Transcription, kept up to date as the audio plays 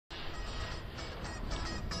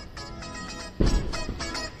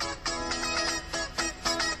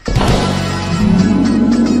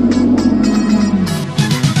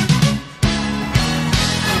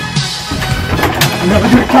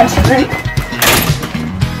gonna catch me.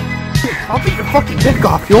 I'll beat your fucking dick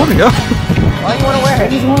off. You wanna go? Why do you wanna wear it?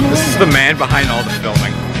 This is the man behind all the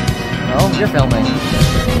filming. No, you're filming.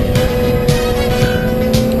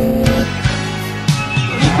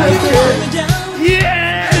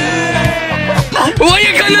 Yeah! What are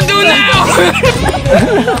you gonna do now?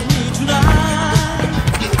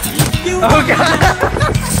 Oh god!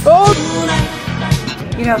 Oh.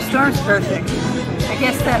 You know, Storm's perfect. I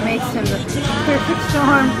guess that makes him the perfect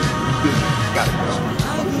Storm.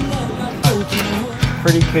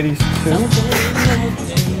 Pretty Kitties 2.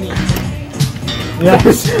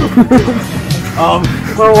 Yes.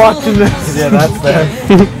 We're watching this. Yeah, that's there.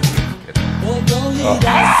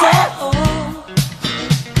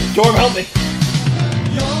 Storm, help me.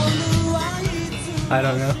 I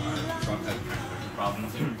don't know.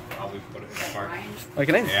 Wait,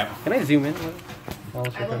 can I zoom in? I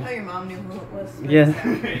love how your mom knew who it was. Yeah.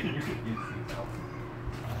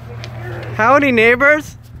 Howdy,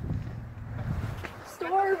 neighbors.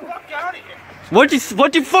 Storm. Fuck out of here. What'd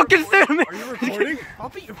you fucking say to me? Are you recording? I'll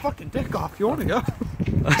beat your fucking dick off. You wanna go?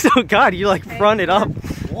 Oh god, you like fronted up.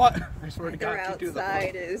 What? I swear to God, Their keep doing the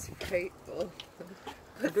outside is frightful.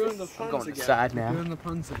 We're doing the puns Going again. inside now. We're doing the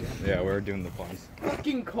puns again. Yeah, we're doing the puns.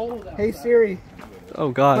 Fucking cold out. Hey Siri,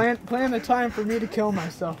 Oh god. plan a time for me to kill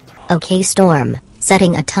myself. Okay, Storm.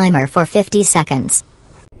 Setting a timer for 50 seconds.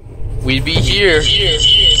 We'd be here.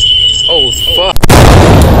 Oh, fuck.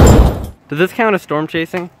 Does this count as storm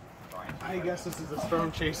chasing? I guess this is the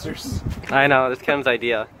Storm Chasers. I know, this Ken's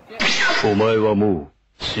idea.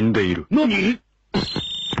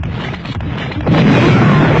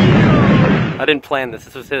 I didn't plan this.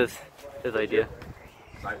 This was his idea.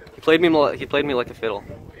 He played me like a fiddle.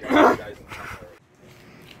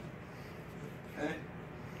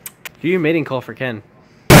 Do your mating call for Ken.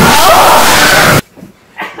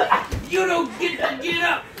 You don't get to get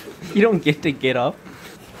up. You don't get to get up.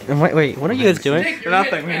 And wait, what are you guys doing? They're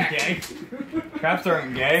nothing. We're gay. Craps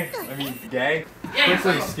aren't gay. I mean, gay.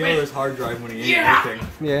 Especially steal his hard drive when he ain't working.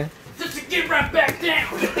 Yeah. Just to get right back down.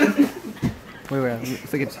 Wait,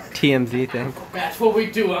 it's like a TMZ thing. That's what we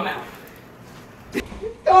do. I'm out.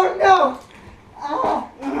 Oh no!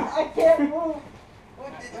 I can't move.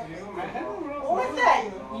 What was that?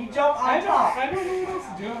 You jump on top. I don't know what else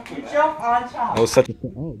to do. You jump on top. That was such a.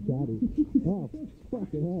 Oh, daddy. Oh,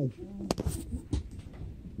 fucking hell.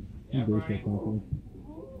 Yeah, Brian.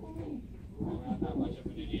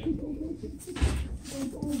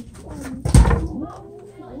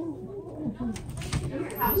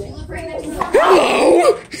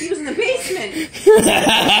 He was in the basement.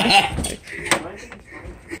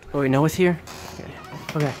 Oh, wait, Noah's here?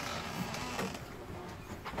 Okay.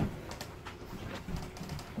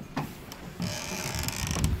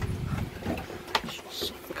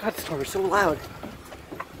 God, the storm is so loud.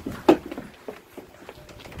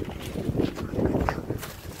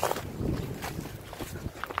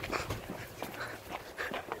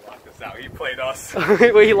 He played us.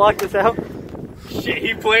 Wait, he locked us out? Shit,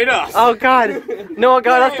 he played us. Oh god. Noah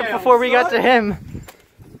got us before we got to him.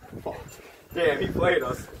 Damn, he played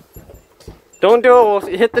us. Don't do it, we'll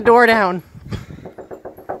hit the door down.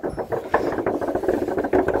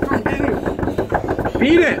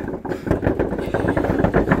 Beat it.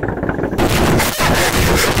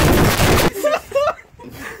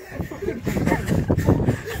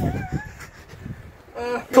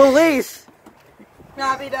 Police!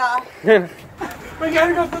 Nabida. We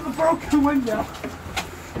gotta go through the broken window.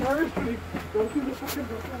 Everybody, go through the fucking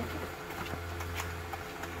broken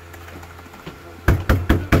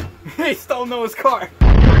window. He stole Noah's car.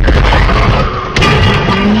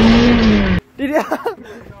 Did you?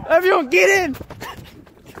 Everyone get in!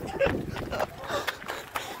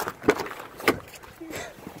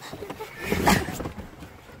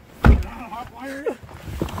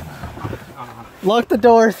 Lock the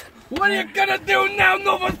doors. What are you gonna do now,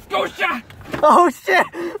 Nova Scotia? Oh shit!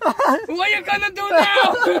 What are you gonna do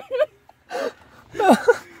now?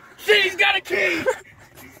 Shit, he's got a key.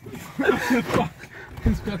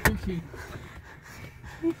 He's got the key.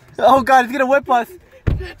 Oh god, he's gonna whip us.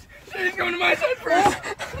 Shit, he's going to my side first.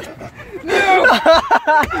 No!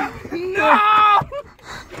 No!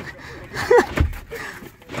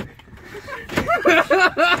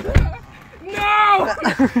 No!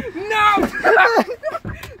 No!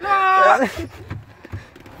 No!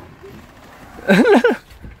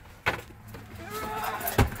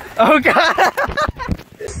 Oh god!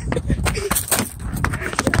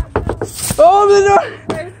 Oh, the door!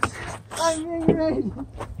 I'm getting ready.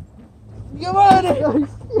 Come on!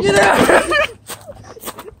 Get out!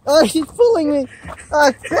 Oh, she's pulling me!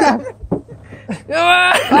 Oh crap! Come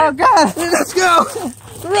on! Oh god! Let's go!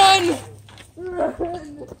 Run!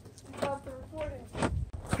 Run! Stop the recording.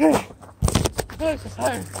 Oh, it's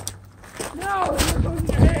hard. No! It goes in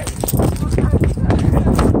your head.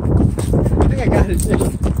 I think I got it.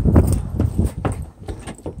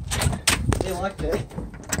 They liked it.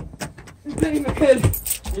 It's hitting my head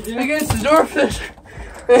against the door fish.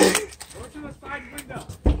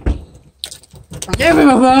 Give him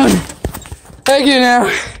a phone. Thank you now.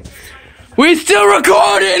 We still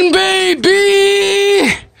recording,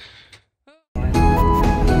 baby!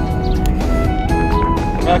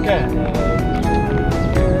 Okay.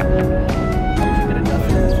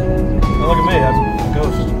 Oh, look at me, I'm a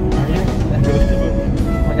ghost. Are you? I'm ghosted.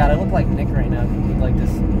 Oh my god, I look like Nick right now. Like this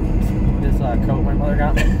coat my mother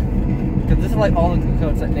got me. Because this is like all the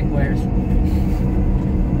coats that Nick wears. I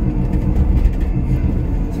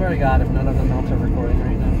swear to God, if none of them else are recording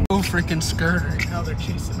right now. Oh, freaking skirt right now, they're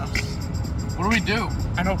chasing us. What do we do?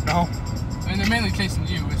 I don't know. I mean, they're mainly chasing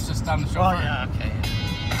you, it's just I'm the chauffeur. Oh, yeah, okay.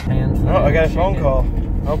 Hands Oh, I got a phone call.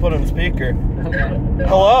 I'll put it on speaker. Okay.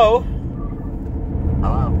 Hello?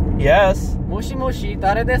 Hello? Yes? Moshi moshi,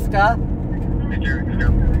 tare desu ka? Did your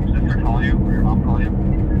sister call you or your mom call you?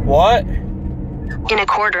 What? In a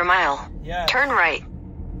quarter mile, Yes. turn right.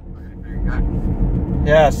 Very good.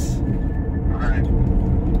 Yes. Alright.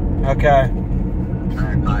 Okay.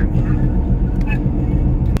 Alright, bye.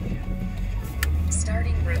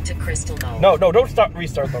 Starting route to Crystal Knoll. No, don't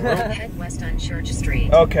restart the route. Head west on Church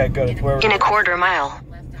Street. Okay, good. It's where In a quarter mile,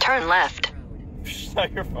 turn left. It's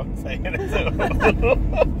not your phone saying it.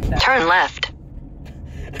 Turn left.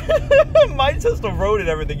 Mine says the road and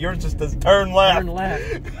everything. Yours just says turn left. Turn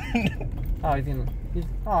left. Oh,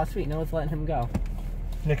 oh, sweet. No one's letting him go.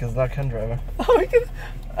 Nick is not Ken driver.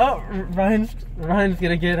 Oh, Ryan's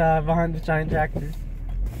gonna get behind the giant tractors.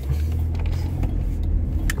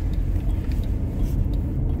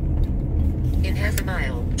 In half a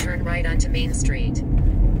mile, turn right onto Main Street.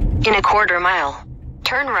 In a quarter mile,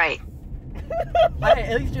 turn right.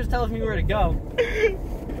 At least just tells me where to go.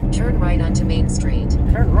 Turn right onto Main Street.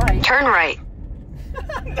 Turn right. Turn right.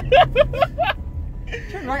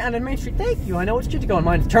 Turn right on the Main Street. Thank you. I know which street to go on.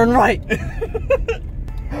 Mine's turn right.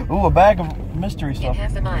 Ooh, a bag of mystery In stuff.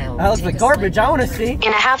 half a mile. That looks like garbage. I want to see. In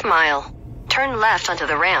a half mile, turn left onto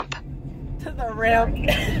the ramp. To the ramp.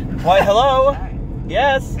 Why, hello?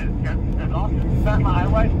 Yes? Has Austin sat on the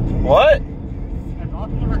highway? What? Has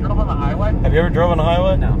Austin ever drove on the highway? Have you ever driven on a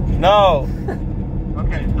highway? No. No.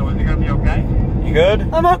 Okay, so is it gonna be okay? You good?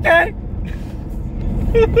 I'm okay.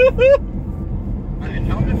 Okay,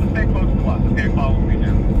 tell them just to stay close to us, okay? Follow me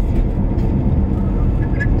now.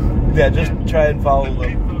 Yeah, just try and follow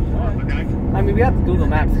Stay them. close to us, okay? I mean, we have Google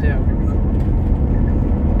Maps too.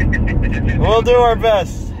 We'll do our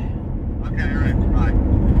best. Okay, alright, bye.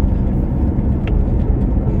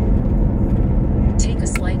 Take a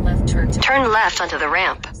slight left turn to turn left onto the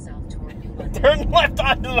ramp. Turn left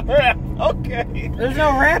onto the ramp. Okay. There's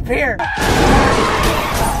no ramp here.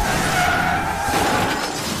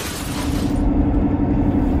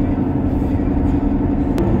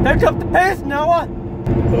 Pick up the pace, Noah.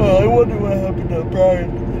 Oh, I wonder what happened to Brian.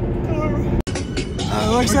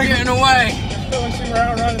 Looks like getting away. We're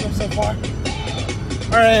outrunning them so far.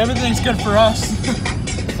 Alright, everything's good for us.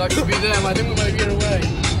 Sucks to be them. I think we might get away.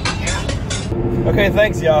 Okay,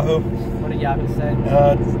 thanks, Yahoo. What did Yahoo say?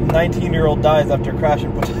 19-year-old dies after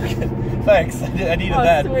crashing. Thanks. I needed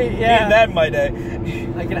that. Sweet, yeah. Needed that in my day.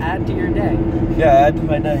 I can add to your day. Yeah, add to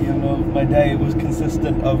my day. You know, my day was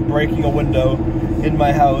consistent of breaking a window in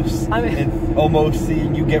my house and almost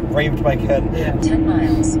seeing you get raped by Ken. Yeah. 10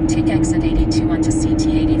 miles. Take exit 82 onto CT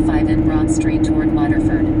 85 and Broad Street toward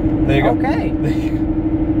Waterford. There you go. Okay. There you go.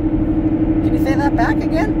 Can you say that back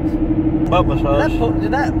again? Butt massage.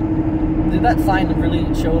 Did that sign really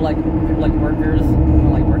show like workers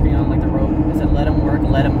like working on like the road? It said let them work,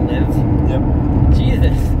 let them live. Yep.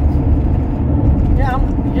 Jesus. Yeah,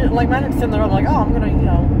 like man, it's sitting there. I'm like, oh, I'm gonna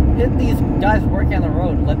hit these guys working on the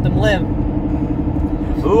road, let them live.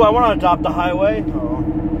 Ooh, I want to adopt a highway. Oh.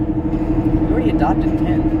 You already adopted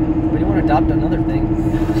Ken. Why do you want to adopt another thing?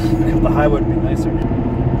 Because the highway would be nicer.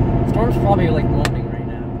 Storm's probably like moaning right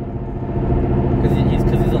now because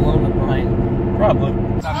he's alone with Brian. Probably.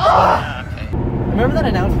 Remember that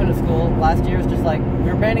announcement at school last year? It was just like,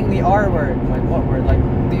 we're banning the R word. I'm like, what word? Like,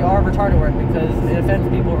 the R retarded word because it offends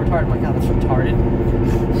people who are retarded. I'm like, oh, that's retarded.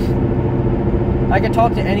 I could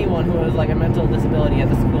talk to anyone who has like a mental disability at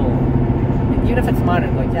the school. Even if it's minor,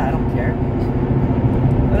 I'm like, yeah, I don't care.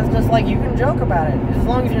 But it's just like, you can joke about it. As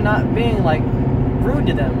long as you're not being like rude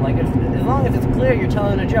to them. Like, as long as it's clear you're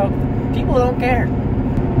telling a joke, people don't care.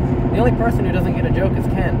 The only person who doesn't get a joke is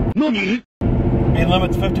Ken. Speed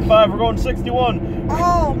limit's 55, we're going 61.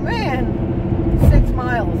 Oh, man. 6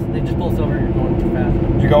 miles. They just pulled us over. You're going too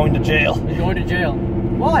fast. You're going to jail. You're going to jail.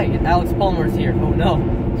 Why? Alex Palmer's here. Oh, no.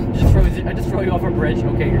 I just throw you off a bridge.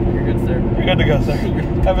 Okay, you're good, sir. You're good to go, sir.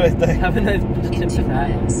 Have a nice day. Have a nice In 2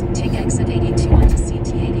 miles, take exit 82 onto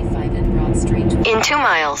CT 85 and Broad Street. In 2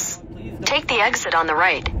 miles, take the exit on the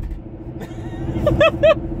right.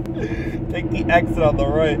 Take the exit on the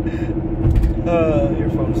right. Your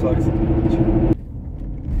phone sucks.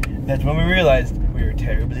 That's when we realized we were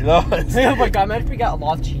terribly lost. Oh my god, imagine we got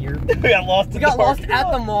lost here. We got lost. We got lost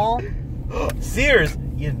at the mall. Sears.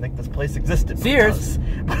 You didn't think this place existed. Sears.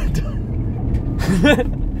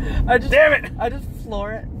 Damn it! I just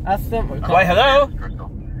floor it. That's simple. Why, hello?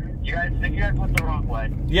 You guys think you guys went the wrong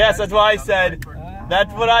way? Yes, that's what I said.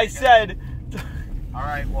 That's what I said.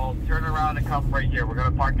 Alright, well, turn around and come right here. We're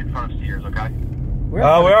gonna park in front of Sears, okay? We're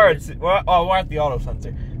at the auto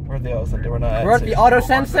center. We're at the auto center. We're not at We're at the auto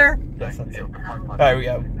sensor? Yeah, sensor. Alright, we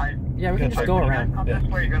got. Yeah, we can just go around. Come this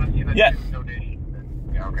way, you're gonna see the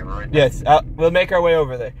donation. Yeah, okay, we're right there. Yes, we'll make our way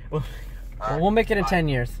over there. We'll make it in 10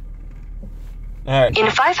 years. Alright. In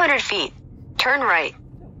 500 feet, turn right.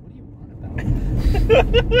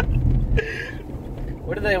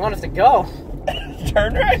 Where do they want us to go?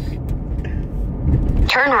 Turn right.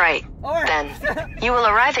 Turn right. Alright. Then, you will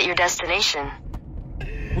arrive at your destination.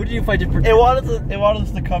 What do you find it? It wanted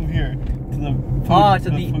us to come here to the food, to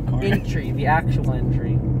the food court. entry, the actual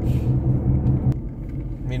entry. I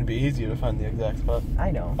mean, it'd be easier to find the exact spot. I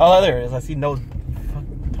know. Oh, there it is. I see Noah's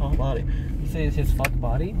tall body. You say it's his fuck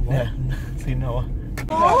body? What? Yeah, I see Noah.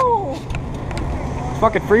 Oh! It's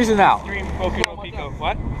fucking freezing out.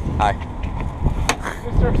 What? Hi.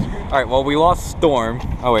 Alright, well, we lost Storm.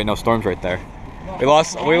 Oh wait, no, Storm's right there. We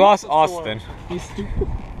lost Austin. He's stupid.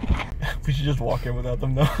 We should just walk in without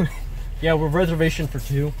them knowing. Yeah, we're reservation for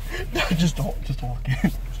 2. just walk in.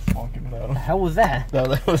 Just walk in without them. How was that? No,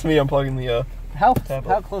 that was me unplugging the How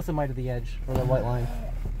tablet. close am I to the edge or the white line?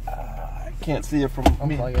 I can't see it from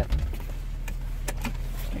me. Unplug it.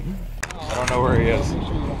 I don't know where he is.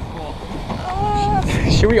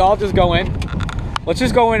 Should we all just go in? Let's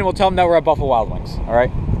just go in and we'll tell them that we're at Buffalo Wild Wings,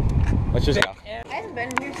 alright? Let's just go. I haven't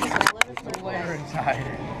been here since 11:00. We're inside.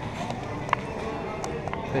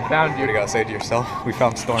 They found you. What do you gotta say to yourself? We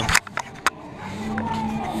found Storm.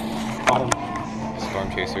 Storm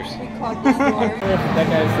chasers. That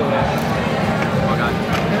guy's still there. Oh god.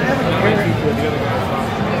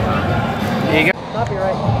 There you go.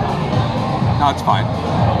 Copyright. No, it's fine.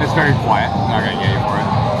 It's very quiet. I'm not gonna get you for it.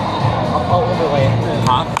 I'll overlay it.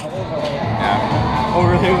 Huh? Yeah.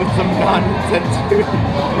 Overlay with some nonsense.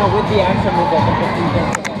 No, with the action move that the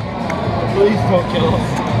 15 Please don't kill us.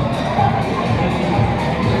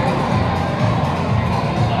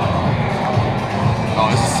 Oh,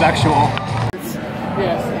 this is sexual.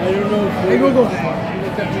 Yes, I don't know. Hey Google.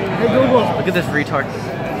 Hey Google. Look at this retard.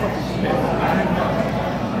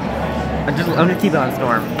 I'm gonna keep it on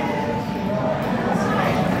Storm.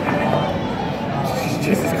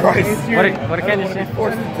 Jesus Christ. What can you say?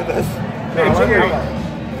 Forced into this. Hey, I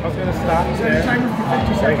was gonna stop there.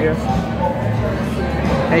 Right here.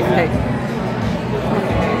 Hey.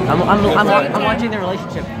 I'm watching the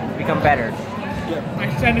relationship become better. I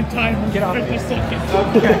set a timer. Get off 50 seconds.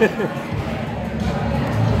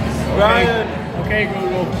 Ryan. Okay,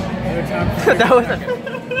 Google. Another time. That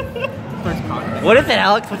was What is it,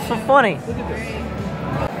 Alex? What's so funny?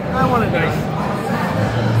 I want it nice.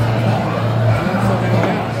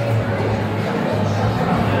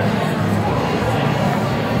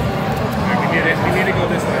 We need to go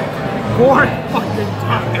this way. 4 fucking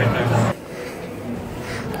times.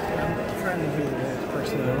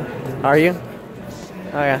 Are you?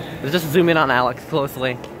 Oh yeah. Let's just zoom in on Alex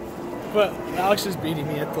closely. But Alex is beating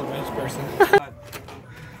me at the last person.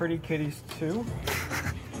 Pretty Kitties 2.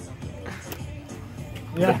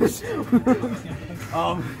 Yes.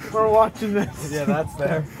 We're watching this. Yeah, that's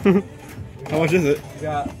there. How much is it? We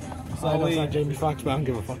got It's not Jamie Foxx, but I don't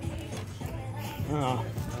give a fuck. Oh.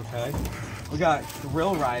 Okay. We got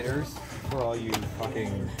Thrill Riders for all you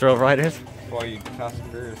fucking Thrill Riders? for all you Fast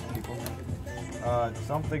and Furious people.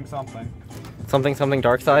 Something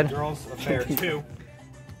Dark Side? Girls Affair 2.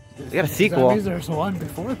 We got a sequel. That means there's one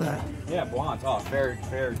before that. Yeah, Blondes. Oh, fair.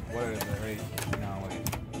 What is it? Right? No, wait.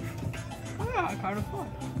 Ah, kind of fun.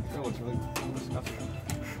 It looks really disgusting.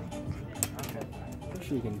 Okay. I'm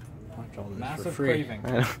sure you can watch all this Massive for free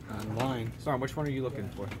craving. online. Storm, which one are you looking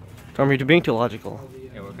for? Storm, you're being too logical.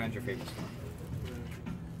 Yeah, what kind's your favorite Storm?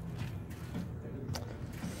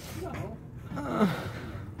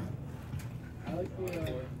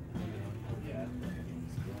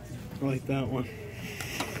 I like that one.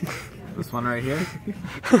 This one right here?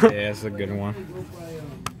 Yeah, it's a good one.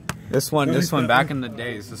 This one back in the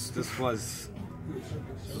days, this was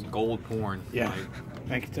gold porn. Yeah,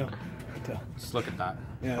 like, I can tell. Just look at that.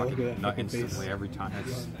 Yeah, look at that Not fucking instantly face. every time.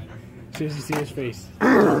 It's, As soon as you see his face.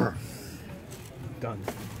 Done.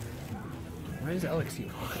 Where is Alex? You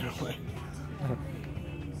walking away?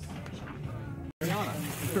 Rihanna.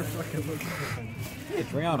 It's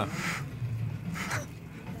Rihanna.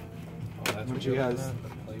 That's what you guys.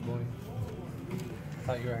 Playboy. I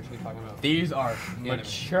thought you were actually talking about. These are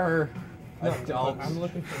mature adults. I'm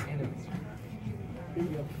looking for enemies.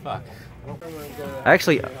 Fuck.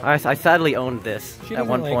 Actually, I sadly owned this at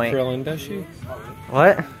one point. Krillin, does she?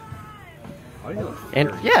 What?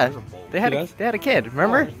 And yeah, they had a kid.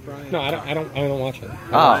 Remember? No, I don't watch it.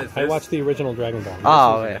 Oh, I watched the original Dragon Ball.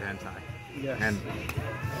 Oh, yeah. And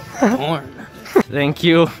Thank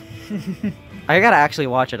you. I gotta actually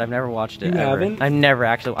watch it. I've never watched it. You ever. haven't? I've never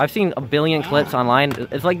actually. I've seen a billion clips online.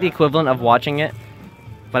 It's like the equivalent of watching it,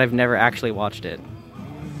 but I've never actually watched it.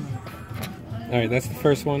 All right, that's the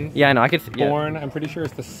first one. Yeah, I know. I could. Yeah. Born. I'm pretty sure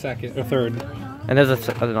it's the second or third. And there's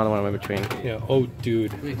another one in between. Yeah. Oh,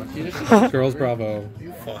 dude. Girls Bravo.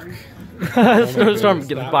 Fuck. Storm,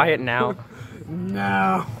 buy it now.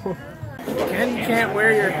 No. Ken can't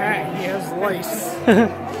wear your hat. He has lice.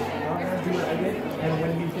 And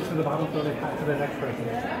when you get to the bottom, throw the hat to the next person.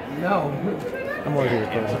 No. I'm already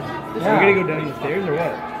recording. Are we gonna go down the stairs or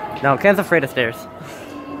what? No, Ken's afraid of stairs.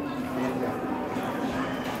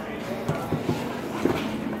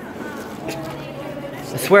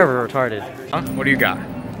 I swear we're retarded. huh? What do you got?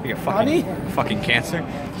 You got fucking cancer?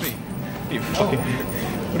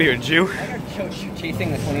 What are you, a Jew? I got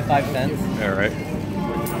chasing the 25 cents. Alright.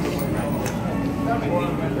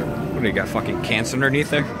 What do you got? Fucking cancer underneath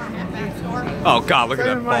there? Oh god, look at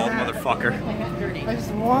that bald motherfucker. I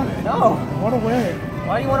just want it. No. I want to wear it.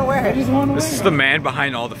 Why do you want to wear I it? just want to wear it. This is the man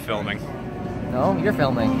behind all the filming. No, you're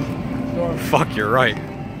filming. Fuck, you're right.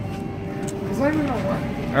 It's not even gonna work.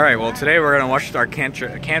 Alright, well today we're gonna watch our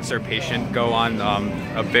cancer patient go on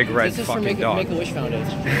a big red fucking dog. Make-A-Wish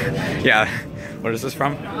Foundation. Yeah. What is this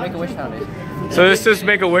from? Make-A-Wish Foundation. So this is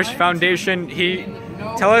Make-A-Wish Foundation.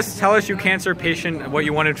 Tell us you cancer patient what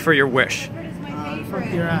you wanted for your wish. Fuck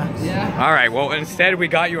your ass. Yeah. All right. Well, instead we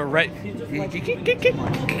got you a red.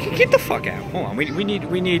 Get the fuck out. Hold on. We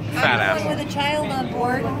need fat ass. With a child on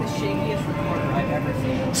board. The shakiest recorder I've ever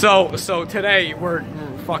seen. So today we're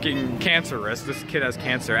fucking cancerous. This kid has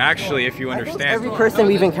cancer. Actually, if you understand. Every person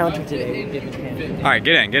we've encountered today we've given cancer. All right,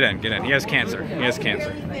 get in. He has cancer.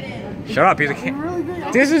 Shut up. He's a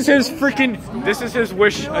This is his freaking. This is his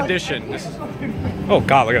wish edition. Oh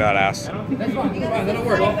god, look at that ass. That'll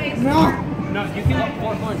work. No, you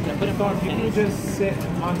can put it on. You can just sit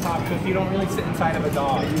on top because you don't really sit inside of a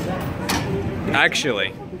dog.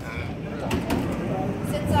 Actually.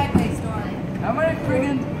 Sit sideways, Storm. How many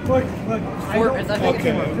friggin' Look. It's like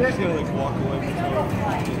Okay, I'm just gonna like walk away.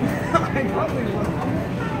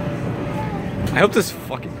 I hope this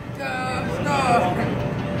fucking.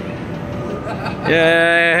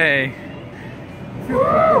 Yay!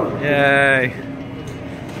 Yay!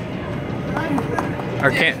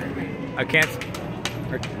 I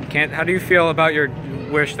can't. How do you feel about your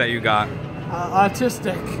wish that you got?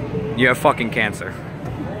 Autistic. You have fucking cancer.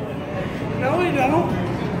 No, I don't.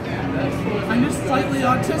 I'm just slightly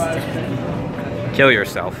autistic. Kill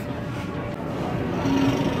yourself.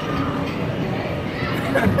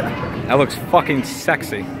 That looks fucking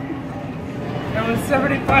sexy. That was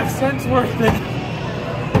 75 cents worth it.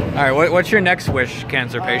 All right, what's your next wish,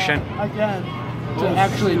 cancer patient? Again, to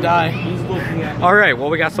actually die. All right, well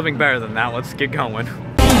we got something better than that. Let's get going.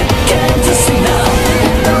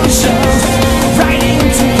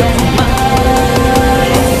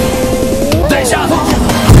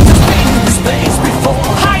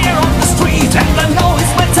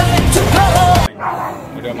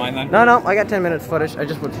 We don't mind then? No, I got 10 minutes footage. I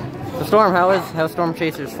just would. The Storm, how's Storm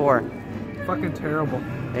Chasers 4? Fucking terrible.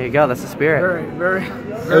 There you go, that's the spirit. Very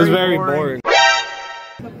It was very boring.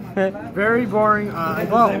 Very boring.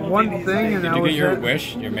 Well, one thing, and Did that you was get your it.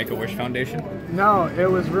 wish? Your Make-A-Wish Foundation? No, it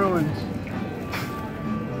was ruined.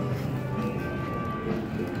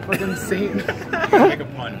 Fucking Satan. Make a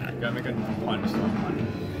pun. You gotta make a pun.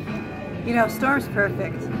 You know, Storm's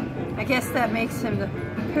perfect. I guess that makes him the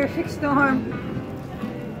perfect Storm.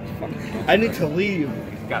 I need to leave.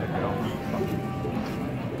 Gotta go.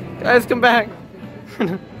 Guys, come back.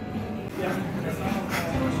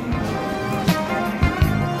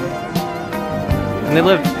 And they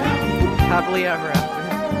lived happily ever after.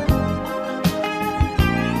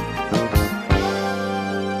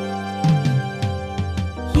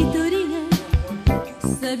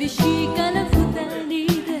 Savishika